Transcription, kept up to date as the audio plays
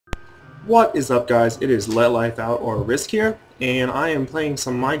What is up, guys? It is Let Life Out or Risk here, and I am playing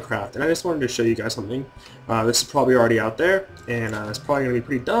some Minecraft, and I just wanted to show you guys something. This is probably already out there, and it's probably going to be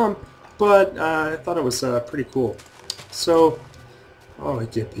pretty dumb, but I thought it was pretty cool. So, oh,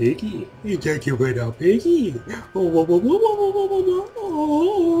 it's a piggy. You take your way now, piggy. Oh, whoa, whoa, whoa, whoa, whoa, whoa,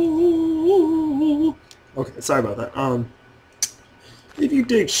 whoa, whoa. Okay, sorry about that. If you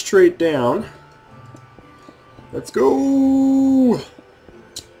dig straight down, let's go.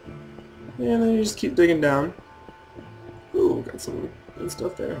 And then you just keep digging down. Ooh, got some good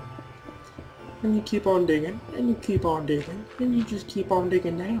stuff there. And you keep on digging, and you keep on digging, and you just keep on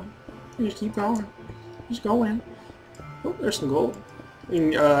digging down. You just keep going. Just going. Oh, there's some gold.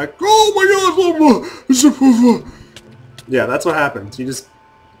 And, oh my god! Yeah, that's what happens. You just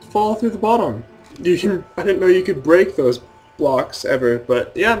fall through the bottom. You can. I didn't know you could break those blocks ever,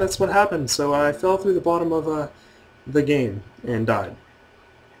 but yeah, that's what happened. So I fell through the bottom of the game and died.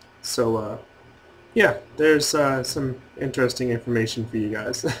 So, yeah, there's some interesting information for you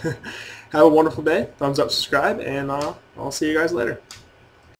guys. Have a wonderful day. Thumbs up, subscribe, and I'll see you guys later.